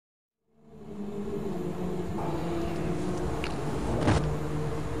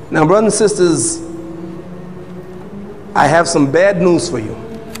Now, brothers and sisters, I have some bad news for you.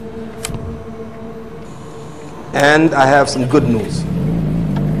 And I have some good news.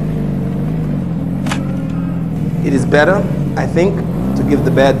 It is better, I think, to give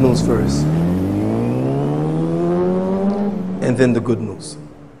the bad news first, and then the good news.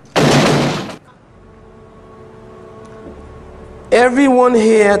 Everyone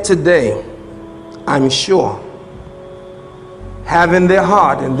here today, I'm sure, have in their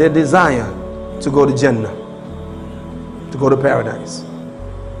heart and their desire to go to Jannah, to go to paradise.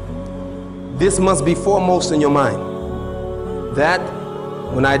 This must be foremost in your mind, that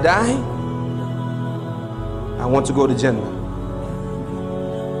when I die, I want to go to Jannah.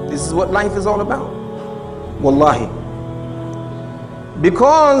 This is what life is all about. Wallahi.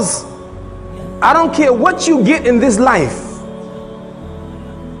 Because I don't care what you get in this life.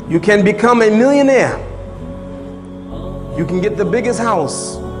 You can become a millionaire. You can get the biggest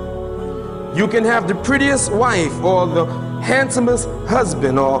house. You can have the prettiest wife or the handsomest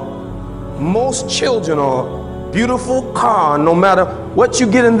husband or most children or beautiful car. No matter what you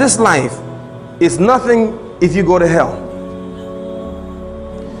get in this life, it's nothing if you go to hell.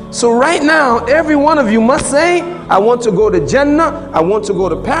 So right now, every one of you must say, I want to go to Jannah, I want to go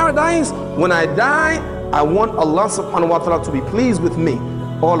to paradise. When I die, I want Allah subhanahu wa ta'ala to be pleased with me.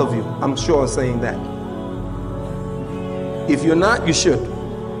 All of you, I'm sure, are saying that. If you're not, you should.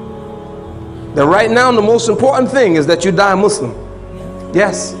 That right now, the most important thing is that you die a Muslim.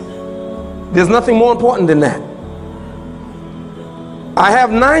 Yes. There's nothing more important than that. I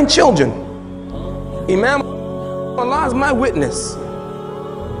have 9 children. Imam Allah is my witness.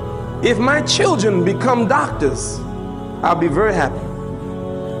 If my children become doctors, I'll be very happy.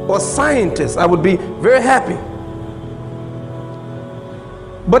 Or scientists, I would be very happy.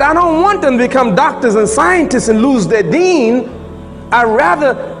 But I don't want them to become doctors and scientists and lose their deen. I'd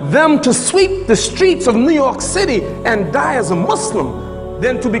rather them to sweep the streets of New York City and die as a Muslim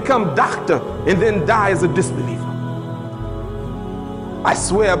than to become doctor and then die as a disbeliever. I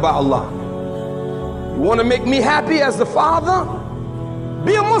swear by Allah. You want to make me happy as the father?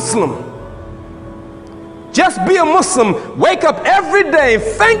 Be a Muslim. Just be a Muslim. Wake up every day.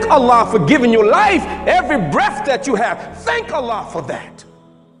 Thank Allah for giving you life. Every breath that you have. Thank Allah for that.